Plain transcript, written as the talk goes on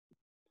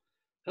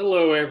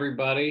Hello,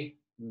 everybody.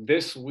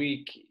 This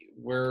week,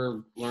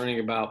 we're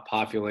learning about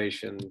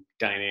population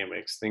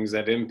dynamics, things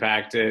that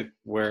impact it,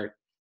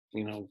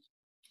 you know,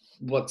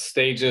 what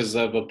stages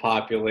of a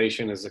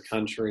population is a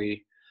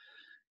country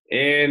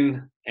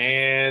in,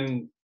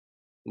 and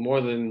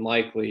more than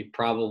likely,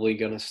 probably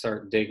going to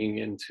start digging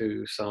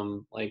into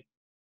some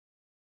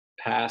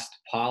past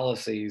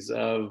policies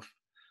of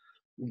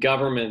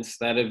governments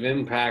that have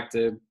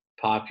impacted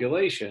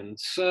population.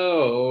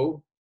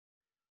 So,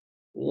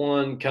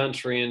 one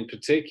country in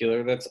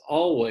particular that's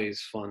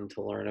always fun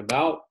to learn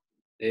about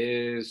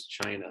is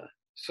China.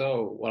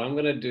 So, what I'm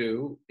going to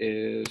do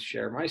is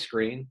share my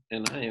screen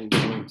and I am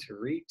going to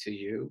read to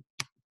you.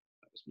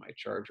 That was my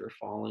charger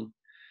falling.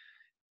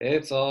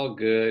 It's all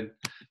good.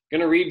 I'm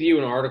going to read to you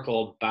an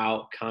article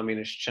about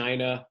communist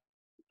China.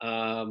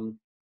 Um,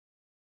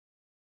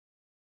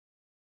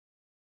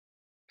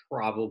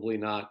 Probably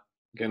not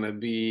going to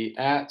be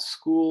at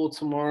school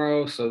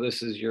tomorrow. So,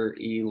 this is your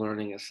e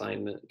learning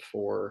assignment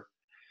for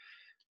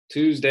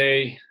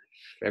Tuesday,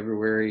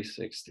 February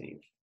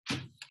 16th.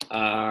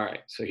 All right,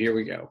 so here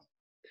we go.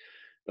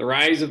 The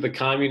rise of the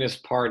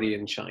Communist Party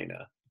in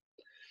China.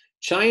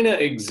 China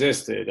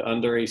existed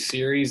under a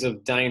series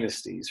of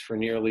dynasties for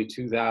nearly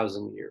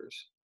 2,000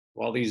 years.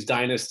 While these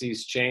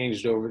dynasties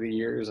changed over the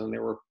years and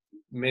there were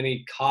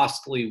many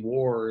costly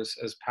wars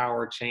as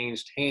power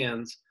changed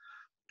hands,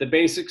 the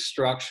basic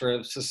structure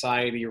of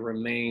society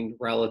remained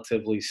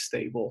relatively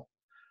stable.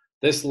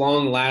 This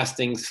long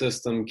lasting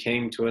system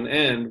came to an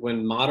end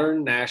when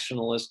modern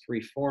nationalist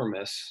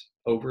reformists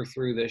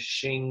overthrew the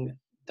Qing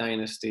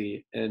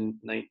dynasty in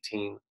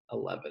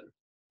 1911.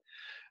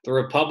 The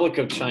Republic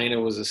of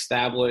China was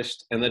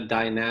established and the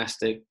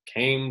dynastic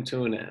came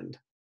to an end.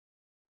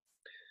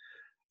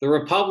 The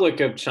Republic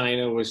of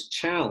China was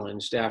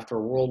challenged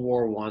after World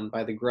War I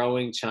by the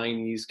growing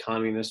Chinese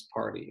Communist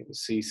Party, the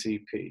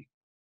CCP.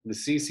 The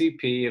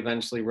CCP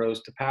eventually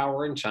rose to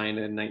power in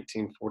China in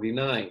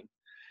 1949.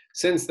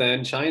 Since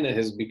then, China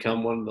has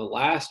become one of the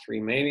last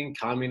remaining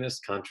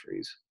communist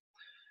countries.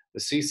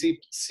 The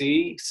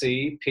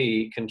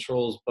CCP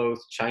controls both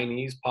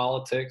Chinese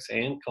politics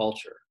and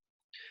culture.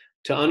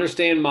 To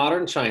understand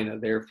modern China,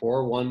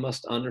 therefore, one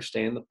must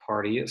understand the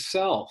party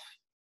itself.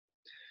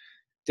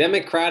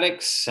 Democratic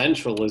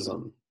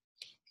centralism.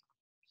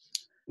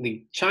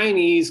 The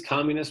Chinese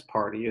Communist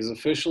Party is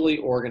officially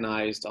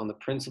organized on the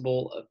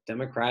principle of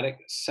democratic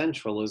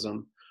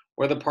centralism,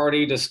 where the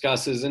party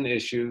discusses an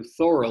issue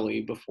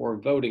thoroughly before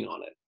voting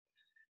on it.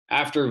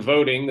 After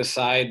voting, the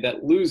side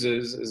that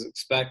loses is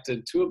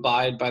expected to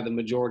abide by the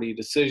majority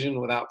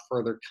decision without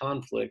further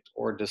conflict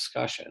or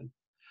discussion.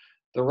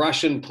 The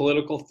Russian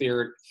political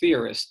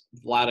theorist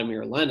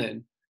Vladimir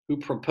Lenin, who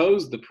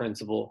proposed the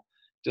principle,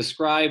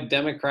 described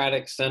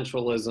democratic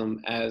centralism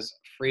as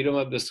freedom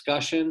of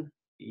discussion,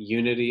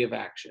 unity of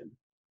action.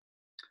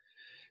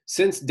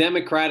 Since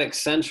democratic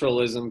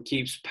centralism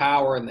keeps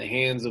power in the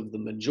hands of the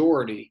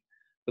majority,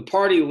 the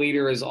party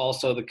leader is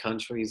also the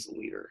country's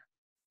leader.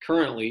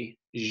 Currently,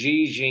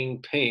 Xi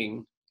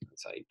Jinping,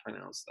 that's how you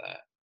pronounce that,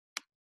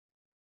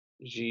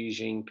 Xi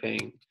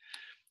Jinping,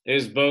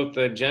 is both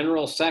the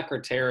General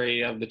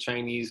Secretary of the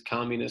Chinese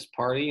Communist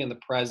Party and the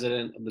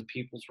President of the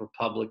People's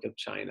Republic of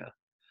China.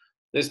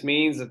 This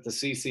means that the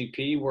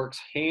CCP works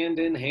hand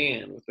in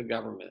hand with the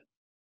government.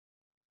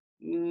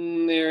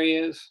 There he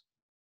is,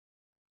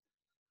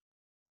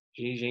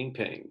 Xi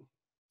Jinping.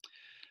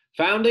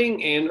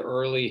 Founding and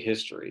early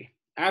history.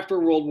 After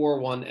World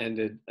War I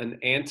ended, an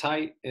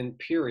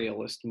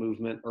anti-imperialist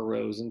movement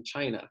arose in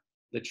China.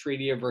 The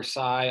Treaty of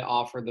Versailles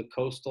offered the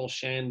coastal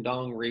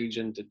Shandong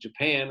region to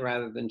Japan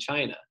rather than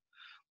China.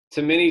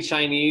 To many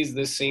Chinese,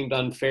 this seemed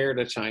unfair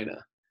to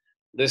China.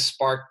 This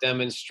sparked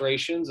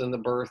demonstrations and the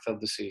birth of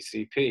the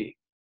CCP.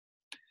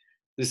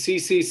 The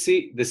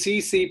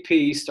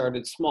CCP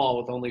started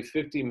small with only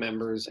 50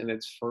 members in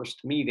its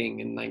first meeting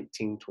in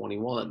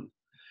 1921.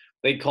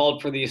 They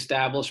called for the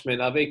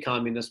establishment of a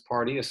communist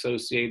party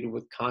associated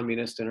with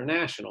Communist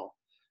International,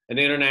 an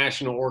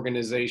international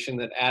organization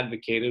that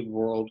advocated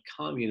world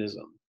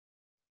communism.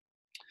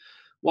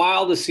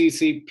 While the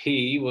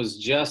CCP was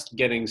just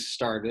getting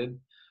started,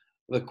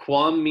 the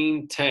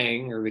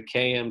Kuomintang, or the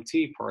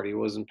KMT party,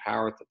 was in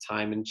power at the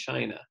time in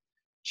China.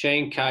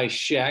 Chiang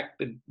Kai-shek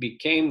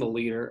became the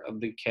leader of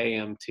the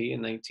KMT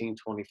in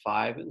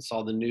 1925 and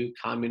saw the new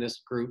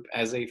communist group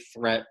as a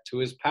threat to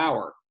his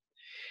power.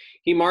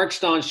 He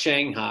marched on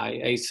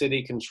Shanghai, a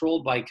city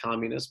controlled by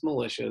communist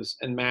militias,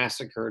 and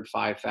massacred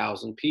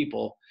 5,000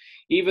 people,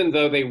 even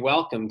though they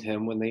welcomed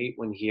him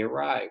when he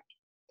arrived.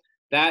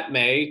 That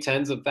May,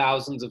 tens of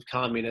thousands of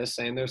communists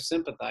and their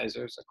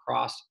sympathizers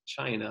across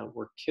China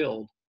were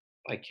killed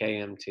by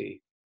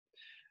KMT.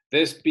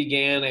 This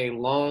began a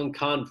long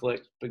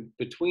conflict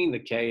between the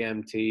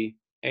KMT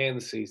and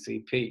the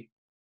CCP,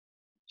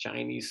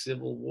 Chinese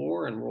Civil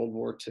War and World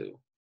War II.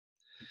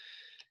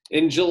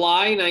 In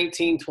July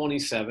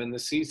 1927, the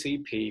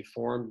CCP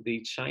formed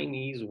the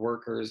Chinese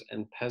Workers'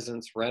 and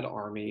Peasants' Red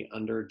Army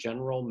under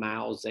General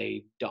Mao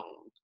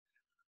Zedong.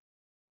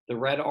 The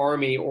Red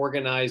Army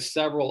organized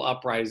several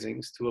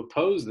uprisings to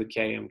oppose the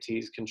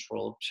KMT's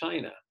control of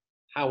China.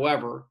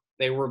 However,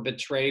 they were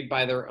betrayed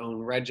by their own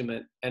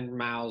regiment, and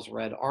Mao's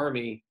Red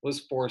Army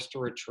was forced to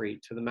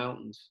retreat to the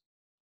mountains.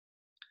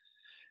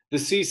 The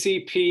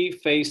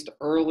CCP faced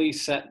early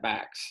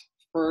setbacks.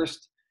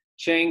 First,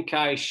 Chiang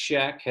Kai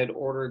shek had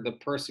ordered the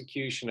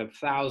persecution of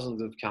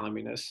thousands of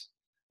communists.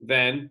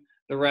 Then,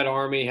 the Red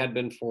Army had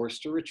been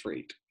forced to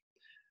retreat.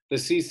 The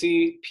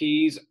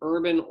CCP's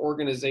urban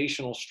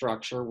organizational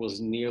structure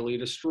was nearly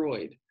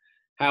destroyed.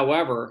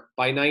 However,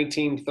 by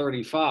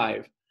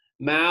 1935,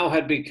 Mao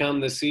had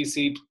become the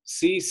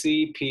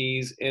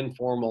CCP's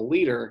informal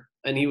leader,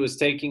 and he was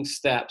taking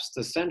steps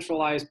to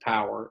centralize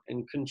power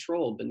and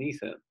control beneath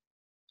him.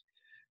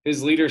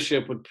 His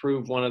leadership would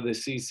prove one of the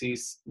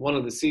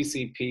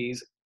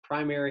CCP's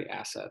primary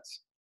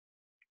assets.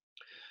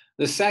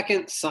 The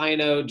Second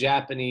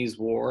Sino-Japanese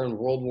War and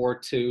World War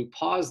II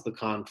paused the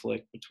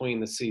conflict between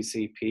the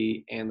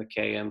CCP and the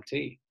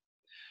KMT.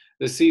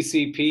 The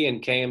CCP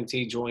and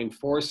KMT joined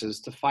forces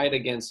to fight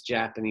against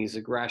Japanese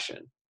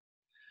aggression.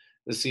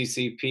 The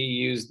CCP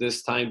used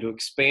this time to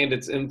expand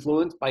its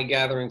influence by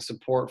gathering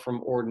support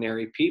from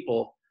ordinary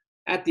people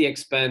at the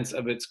expense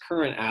of its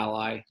current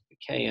ally, the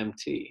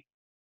KMT.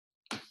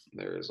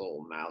 There's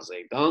old Mao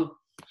Zedong.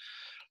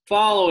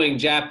 Following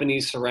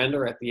Japanese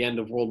surrender at the end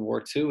of World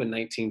War II in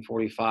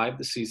 1945,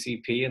 the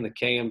CCP and the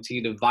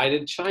KMT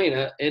divided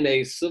China in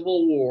a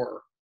civil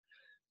war.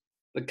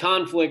 The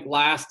conflict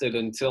lasted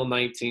until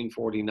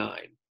 1949.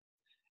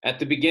 At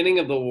the beginning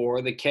of the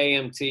war, the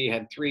KMT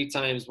had 3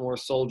 times more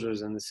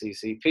soldiers than the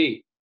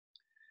CCP.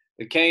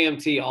 The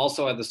KMT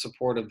also had the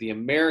support of the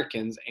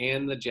Americans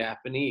and the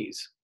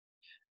Japanese.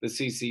 The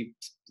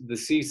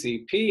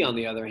CCP, on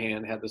the other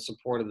hand, had the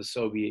support of the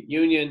Soviet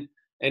Union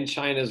and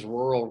China's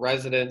rural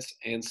residents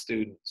and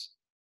students.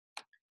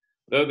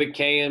 Though the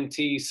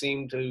KMT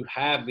seemed to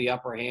have the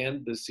upper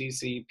hand, the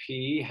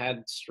CCP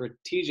had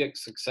strategic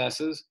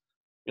successes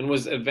and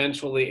was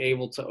eventually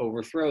able to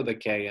overthrow the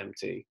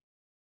KMT.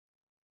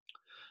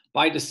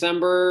 By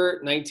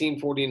December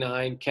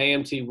 1949,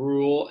 KMT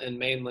rule in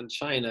mainland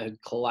China had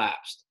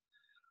collapsed.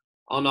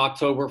 On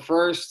October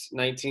 1st,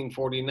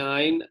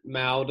 1949,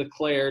 Mao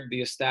declared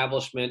the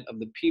establishment of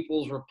the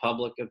People's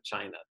Republic of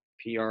China,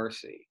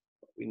 PRC.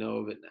 We know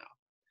of it now.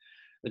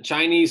 The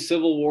Chinese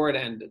Civil War had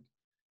ended.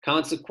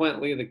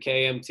 Consequently, the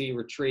KMT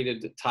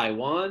retreated to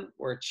Taiwan,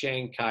 where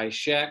Chiang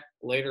Kai-shek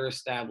later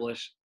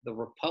established the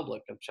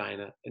Republic of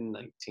China in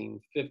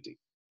 1950.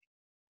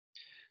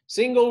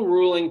 Single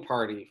ruling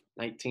party,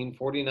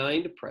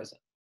 1949 to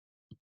present.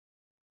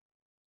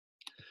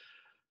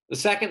 The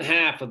second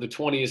half of the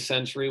 20th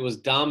century was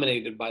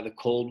dominated by the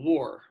Cold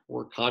War,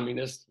 where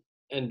communist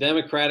and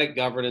democratic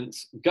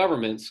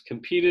governments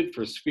competed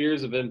for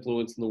spheres of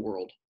influence in the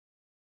world.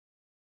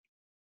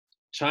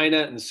 China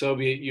and the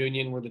Soviet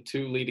Union were the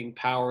 2 leading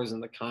powers in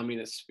the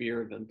communist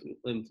sphere of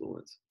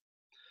influence.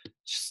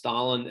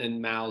 Stalin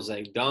and Mao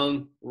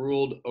Zedong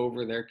ruled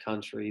over their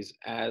countries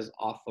as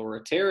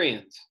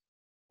authoritarians.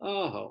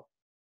 Oh,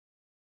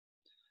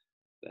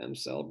 them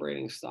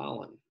celebrating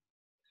Stalin.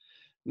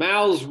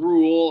 Mao's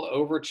rule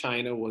over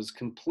China was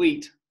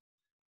complete.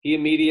 He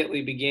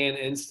immediately began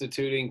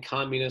instituting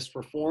communist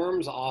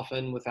reforms,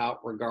 often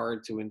without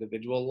regard to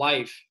individual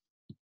life.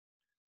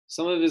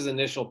 Some of his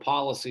initial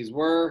policies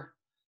were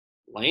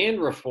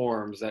land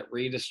reforms that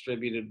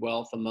redistributed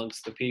wealth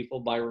amongst the people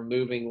by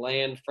removing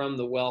land from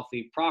the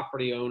wealthy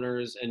property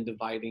owners and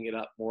dividing it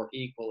up more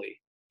equally.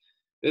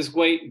 This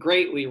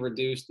greatly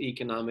reduced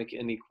economic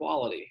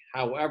inequality.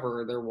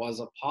 However, there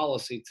was a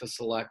policy to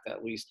select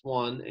at least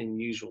one,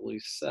 and usually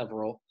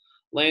several,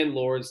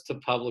 landlords to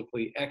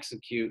publicly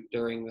execute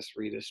during this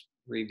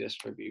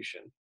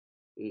redistribution.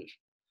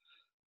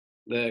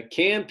 The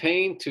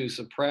campaign to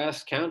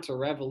suppress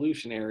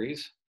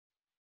counter-revolutionaries,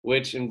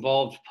 which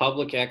involved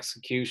public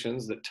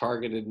executions that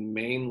targeted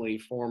mainly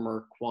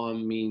former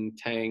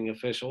Kuomintang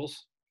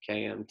officials,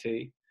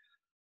 KMT,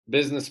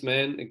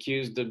 businessmen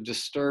accused of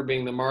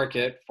disturbing the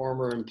market,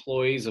 former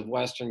employees of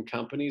Western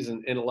companies,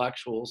 and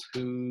intellectuals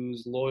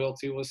whose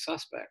loyalty was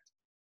suspect.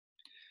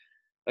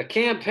 A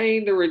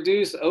campaign to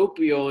reduce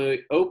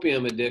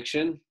opium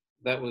addiction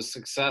that was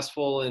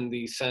successful in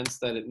the sense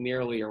that it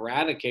nearly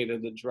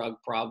eradicated the drug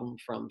problem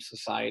from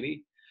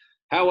society.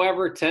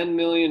 However, 10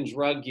 million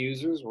drug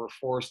users were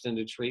forced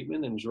into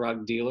treatment and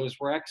drug dealers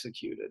were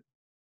executed.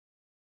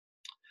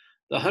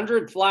 The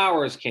 100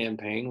 Flowers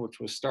campaign, which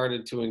was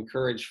started to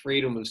encourage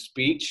freedom of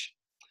speech,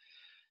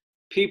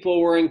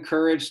 people were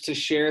encouraged to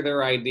share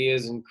their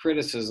ideas and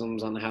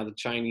criticisms on how the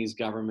Chinese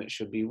government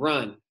should be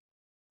run.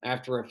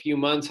 After a few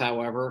months,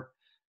 however,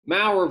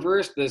 Mao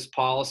reversed this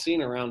policy,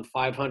 and around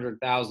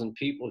 500,000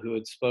 people who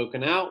had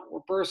spoken out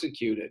were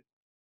persecuted.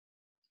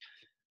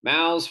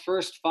 Mao's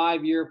first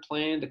 5-year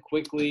plan to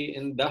quickly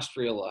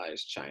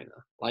industrialize China.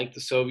 Like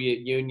the Soviet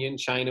Union,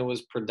 China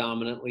was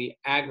predominantly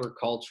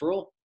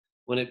agricultural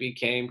when it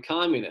became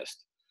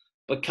communist.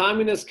 But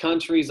communist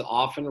countries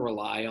often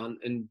rely on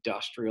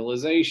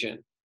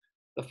industrialization.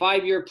 The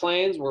 5 year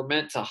plans were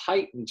meant to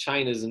heighten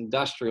China's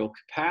industrial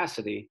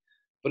capacity,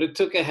 but it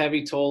took a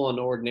heavy toll on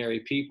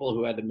ordinary people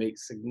who had to make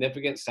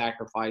significant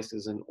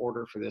sacrifices in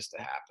order for this to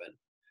happen.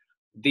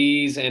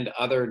 These and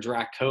other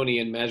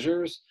draconian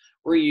measures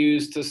were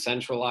used to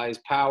centralize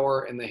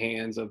power in the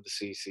hands of the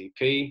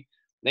CCP,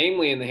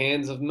 namely in the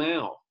hands of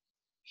Mao.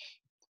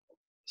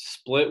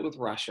 Split with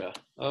Russia.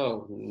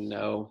 Oh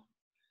no.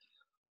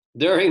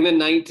 During the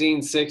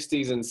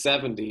 1960s and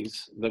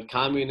 70s, the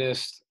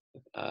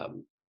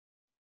um,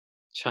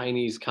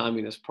 Chinese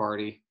Communist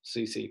Party,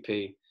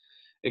 CCP,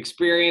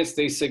 experienced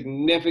a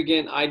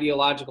significant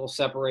ideological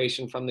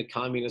separation from the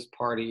Communist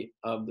Party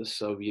of the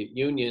Soviet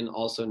Union,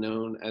 also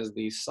known as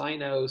the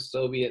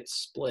Sino-Soviet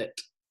split.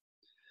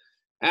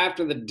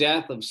 After the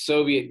death of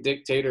Soviet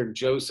dictator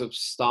Joseph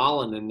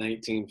Stalin in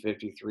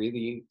 1953,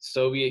 the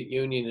Soviet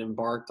Union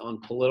embarked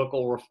on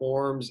political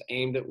reforms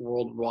aimed at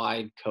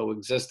worldwide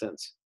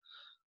coexistence.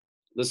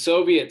 The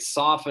Soviets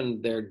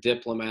softened their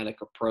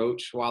diplomatic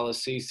approach while the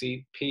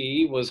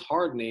CCP was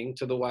hardening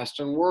to the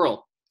Western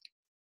world.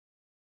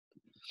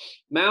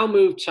 Mao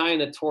moved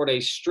China toward a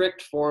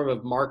strict form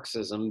of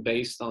Marxism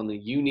based on the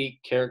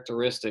unique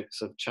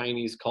characteristics of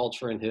Chinese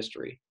culture and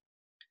history.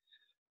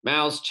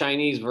 Mao's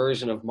Chinese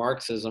version of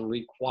Marxism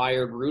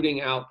required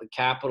rooting out the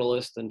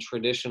capitalist and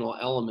traditional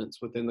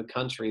elements within the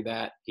country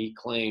that, he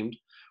claimed,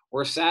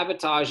 were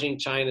sabotaging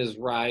China's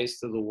rise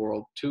to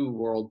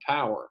world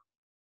power.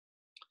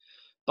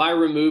 By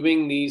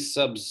removing these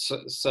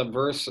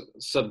subversives,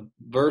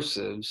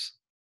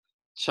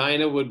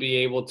 China would be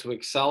able to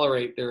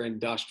accelerate their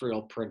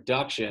industrial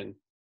production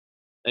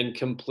and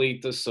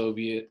complete the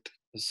Soviet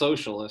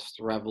socialist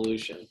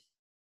revolution.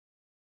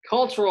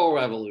 Cultural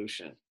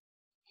Revolution.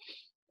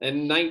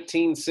 In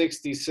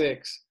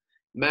 1966,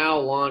 Mao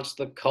launched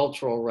the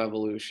Cultural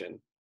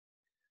Revolution.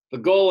 The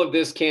goal of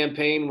this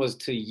campaign was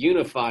to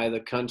unify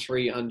the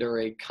country under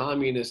a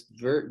communist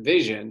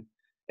vision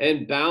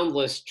and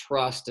boundless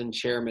trust in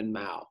Chairman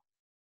Mao.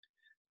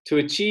 To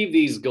achieve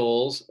these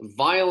goals,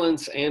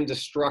 violence and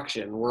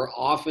destruction were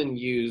often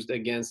used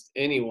against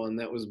anyone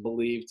that was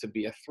believed to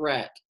be a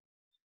threat.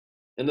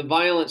 In the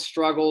violent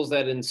struggles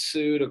that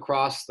ensued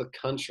across the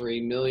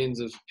country, millions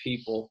of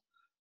people,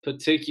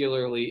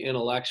 particularly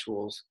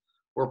intellectuals,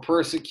 were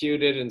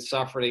persecuted and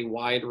suffered a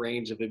wide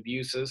range of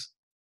abuses,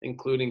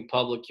 including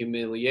public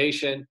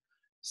humiliation,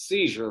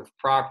 seizure of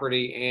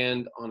property,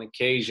 and, on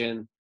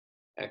occasion,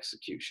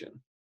 execution.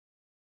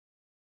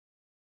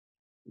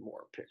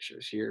 More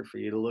pictures here for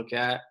you to look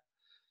at.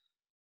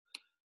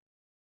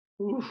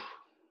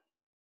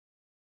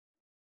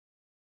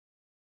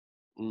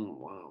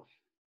 Wow.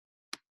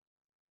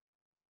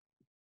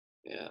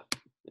 Yeah,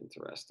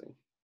 interesting.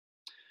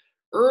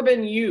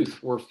 Urban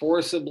youth were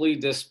forcibly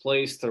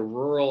displaced to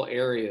rural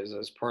areas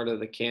as part of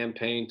the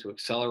campaign to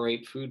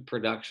accelerate food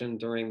production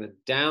during the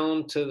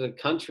Down to the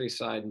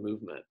Countryside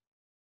movement.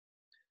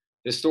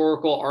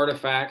 Historical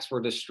artifacts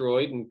were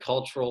destroyed and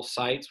cultural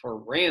sites were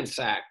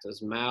ransacked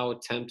as Mao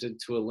attempted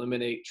to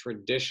eliminate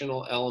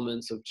traditional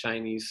elements of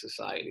Chinese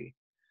society.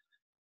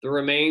 The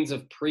remains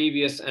of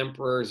previous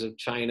emperors of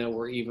China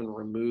were even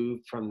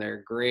removed from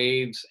their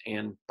graves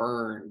and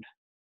burned.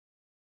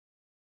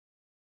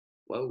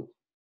 Whoa.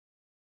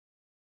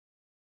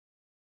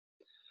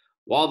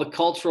 While the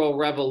Cultural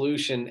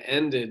Revolution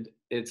ended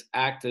its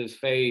active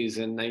phase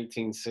in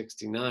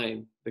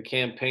 1969, the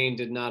campaign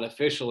did not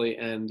officially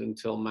end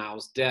until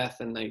Mao's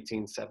death in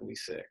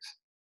 1976.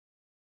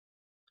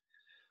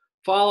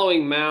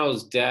 Following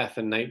Mao's death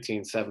in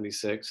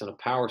 1976 and a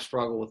power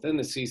struggle within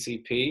the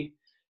CCP,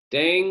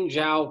 Deng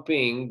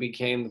Xiaoping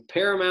became the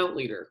paramount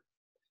leader.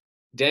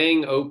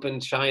 Deng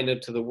opened China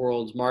to the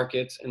world's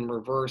markets and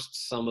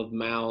reversed some of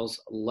Mao's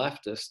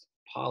leftist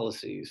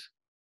policies.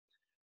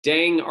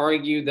 Deng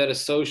argued that a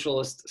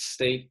socialist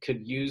state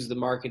could use the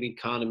market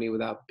economy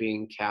without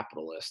being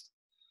capitalist.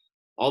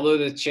 Although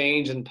the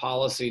change in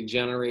policy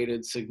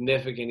generated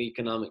significant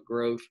economic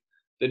growth,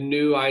 the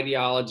new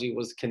ideology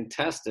was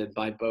contested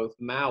by both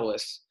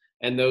Maoists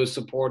and those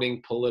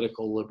supporting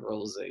political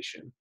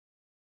liberalization.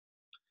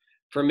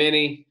 For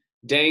many,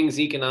 Deng's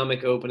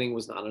economic opening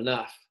was not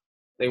enough.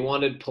 They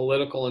wanted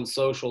political and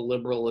social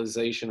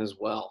liberalization as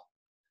well.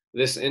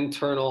 This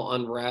internal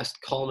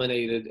unrest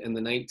culminated in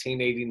the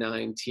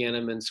 1989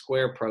 Tiananmen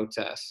Square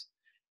protests,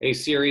 a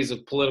series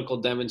of political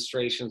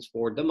demonstrations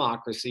for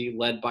democracy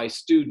led by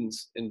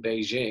students in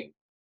Beijing.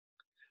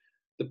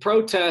 The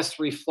protests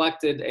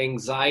reflected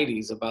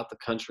anxieties about the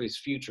country's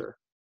future.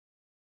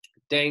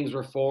 Deng's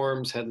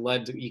reforms had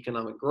led to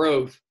economic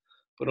growth,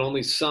 but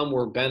only some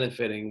were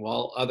benefiting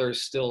while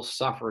others still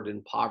suffered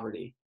in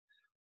poverty.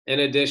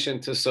 In addition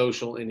to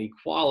social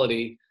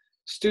inequality,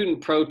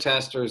 student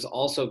protesters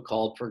also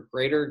called for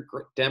greater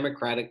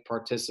democratic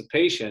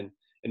participation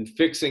in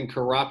fixing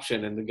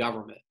corruption in the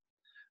government.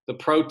 The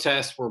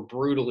protests were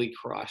brutally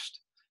crushed.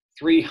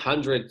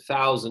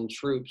 300,000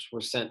 troops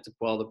were sent to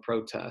quell the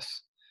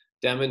protests.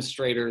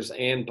 Demonstrators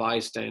and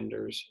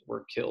bystanders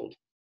were killed.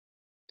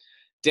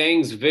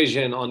 Deng's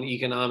vision on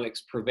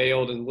economics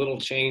prevailed and little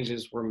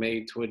changes were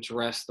made to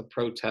address the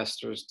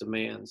protesters'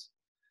 demands.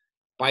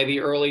 By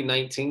the early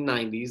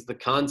 1990s, the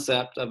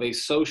concept of a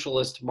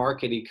socialist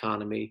market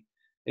economy,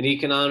 an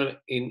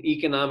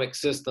economic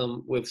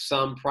system with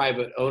some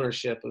private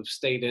ownership of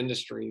state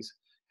industries,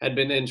 had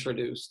been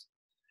introduced.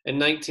 In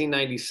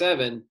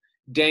 1997,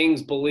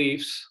 Deng's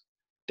beliefs,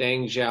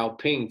 Deng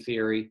Xiaoping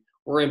theory,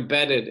 were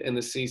embedded in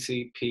the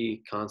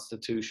CCP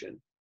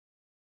constitution.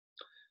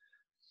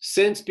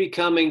 Since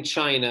becoming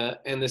China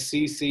and the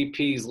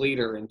CCP's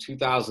leader in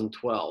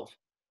 2012,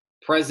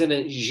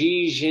 President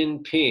Xi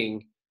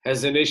Jinping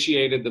has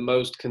initiated the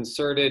most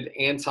concerted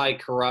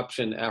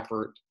anti-corruption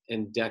effort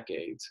in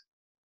decades.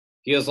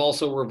 He has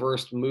also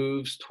reversed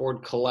moves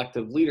toward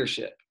collective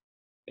leadership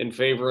in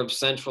favor of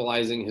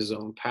centralizing his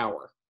own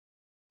power.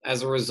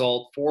 As a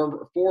result,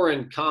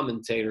 foreign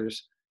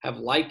commentators have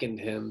likened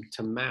him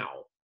to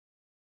Mao.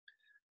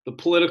 The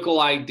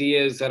political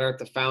ideas that are at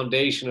the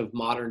foundation of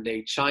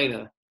modern-day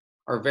China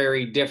are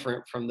very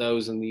different from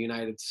those in the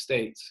United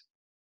States.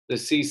 The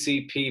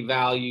CCP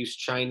values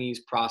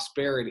Chinese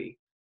prosperity,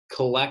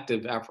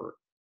 collective effort,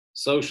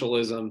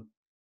 socialism,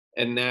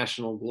 and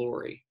national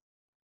glory.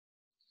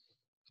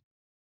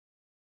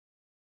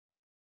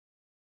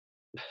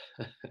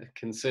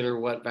 Consider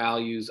what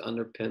values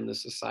underpin the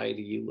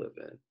society you live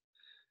in.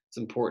 It's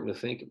important to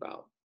think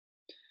about.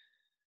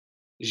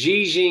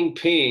 Xi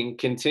Jinping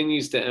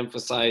continues to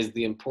emphasize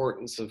the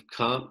importance of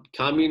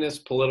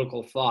communist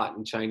political thought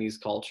in Chinese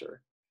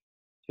culture.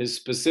 His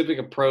specific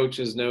approach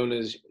is known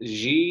as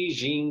Xi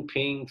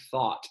Jinping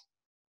thought.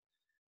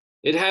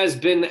 It has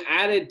been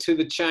added to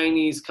the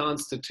Chinese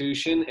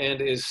constitution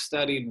and is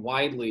studied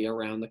widely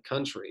around the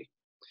country.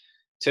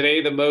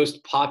 Today, the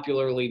most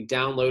popularly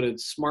downloaded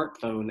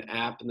smartphone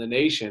app in the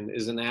nation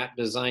is an app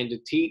designed to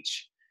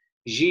teach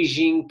Xi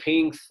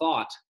Jinping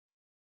thought.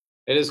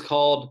 It is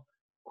called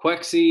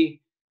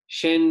Quexi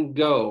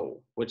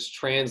Shengo, which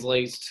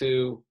translates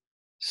to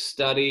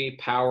Study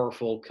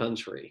Powerful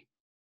Country.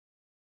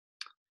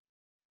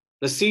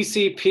 The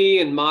CCP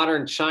and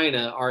modern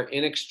China are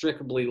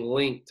inextricably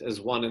linked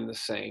as one and the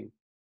same.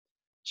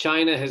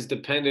 China has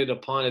depended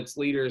upon its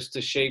leaders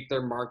to shape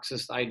their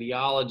Marxist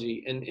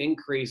ideology and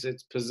increase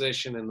its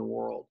position in the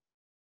world.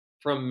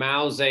 From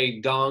Mao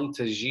Zedong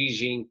to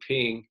Xi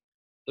Jinping,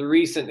 the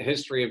recent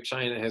history of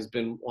China has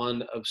been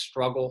one of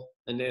struggle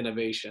and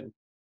innovation.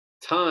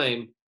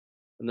 Time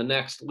and the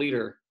next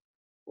leader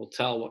will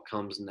tell what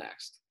comes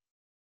next.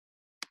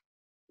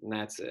 And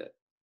that's it.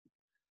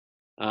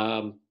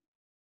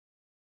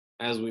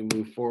 As we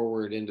move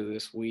forward into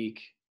this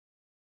week,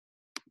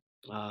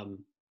 it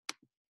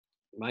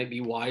might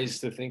be wise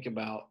to think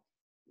about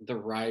the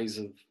rise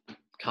of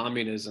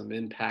communism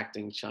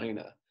impacting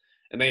China.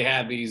 And they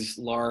have these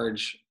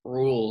large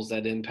rules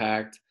that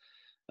impact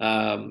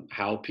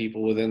how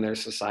people within their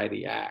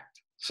society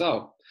act.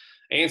 So,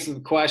 answer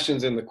the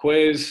questions in the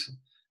quiz.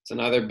 It's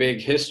another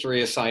big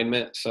history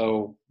assignment,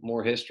 so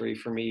more history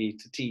for me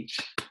to teach.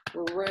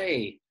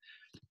 Hooray!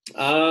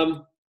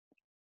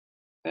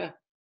 Yeah,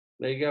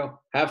 there you go.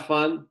 Have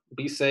fun,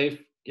 be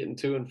safe, getting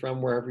to and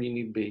from wherever you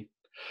need to be.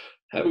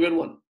 Have a good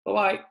one.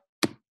 Bye-bye.